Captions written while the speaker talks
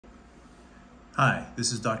Hi,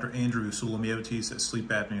 this is Dr. Andrew Sulamiottis at Sleep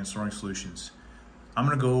Apnea and Snoring Solutions. I'm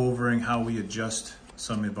going to go over how we adjust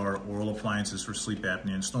some of our oral appliances for sleep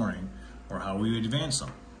apnea and snoring, or how we advance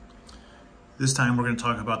them. This time we're going to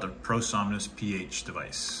talk about the Prosomnus pH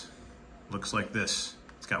device. Looks like this.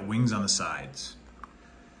 It's got wings on the sides.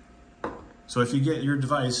 So if you get your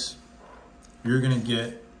device, you're going to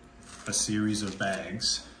get a series of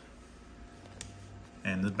bags,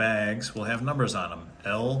 and the bags will have numbers on them,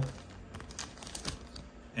 L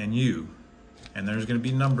and U, and there's going to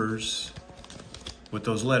be numbers with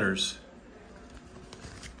those letters,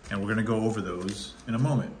 and we're going to go over those in a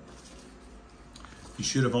moment. You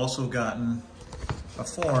should have also gotten a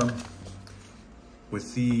form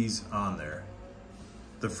with these on there.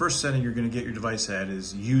 The first setting you're going to get your device at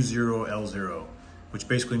is U0, L0, which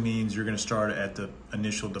basically means you're going to start at the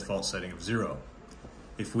initial default setting of 0.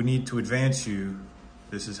 If we need to advance you,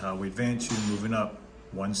 this is how we advance you, moving up.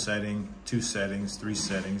 1 setting, 2 settings, 3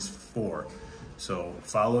 settings, 4. So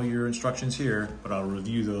follow your instructions here, but I'll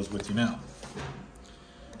review those with you now.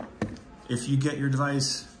 If you get your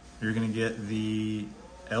device, you're going to get the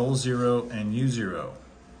L0 and U0,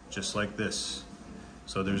 just like this.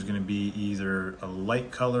 So there's going to be either a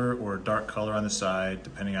light color or a dark color on the side,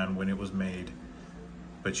 depending on when it was made.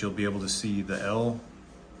 But you'll be able to see the L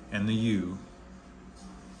and the U.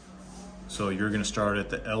 So you're going to start at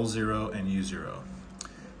the L0 and U0.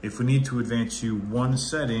 If we need to advance you 1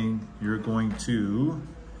 setting, you're going to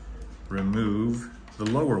remove the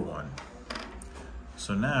lower one.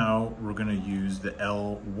 So now we're going to use the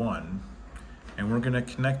L1, and we're going to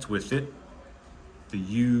connect with it the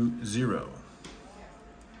U0.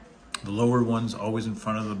 The lower one's always in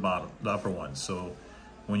front of the upper one. So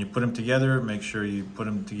when you put them together, make sure you put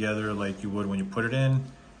them together like you would when you put it in,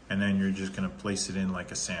 and then you're just going to place it in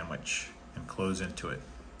like a sandwich and close into it.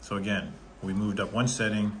 So again, we moved up 1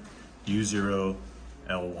 setting, U0,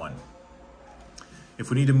 L1. If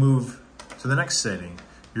we need to move to the next setting,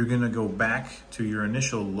 you're going to go back to your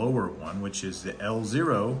initial lower one, which is the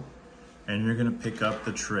L0, and you're going to pick up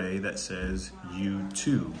the tray that says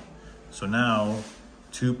U2. So now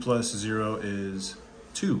 2 plus 0 is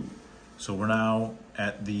 2. So we're now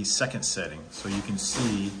at the second setting. So you can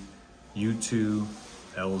see U2,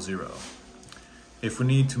 L0. If we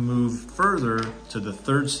need to move further to the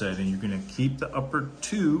 3rd setting, you're going to keep the upper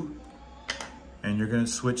 2 and you're going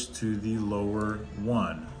to switch to the lower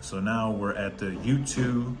 1. So now we're at the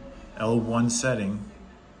U2 L1 setting,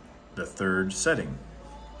 the 3rd setting.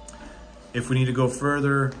 If we need to go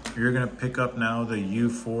further, you're going to pick up now the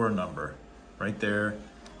U4 number right there,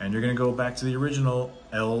 and you're going to go back to the original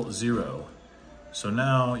L0. So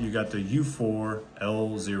now you got the U4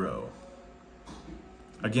 L0.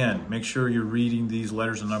 Again, make sure you're reading these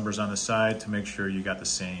letters and numbers on the side to make sure you got the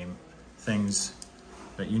same things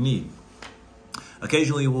that you need.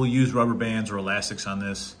 Occasionally we'll use rubber bands or elastics on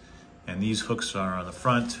this, and these hooks are on the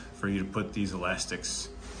front for you to put these elastics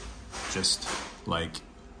just like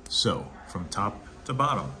so, from top to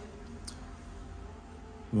bottom.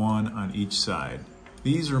 1 on each side.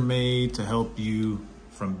 These are made to help you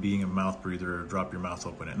from being a mouth breather or drop your mouth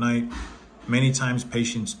open at night. Many times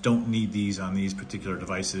patients don't need these on these particular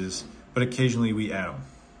devices, but occasionally we add them.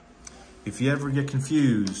 If you ever get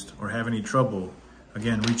confused or have any trouble,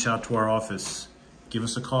 again, reach out to our office. Give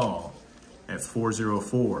us a call at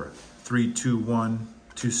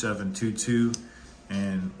 404-321-2722,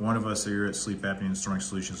 and one of us here at Sleep Apnea and Snoring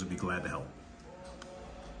Solutions would be glad to help.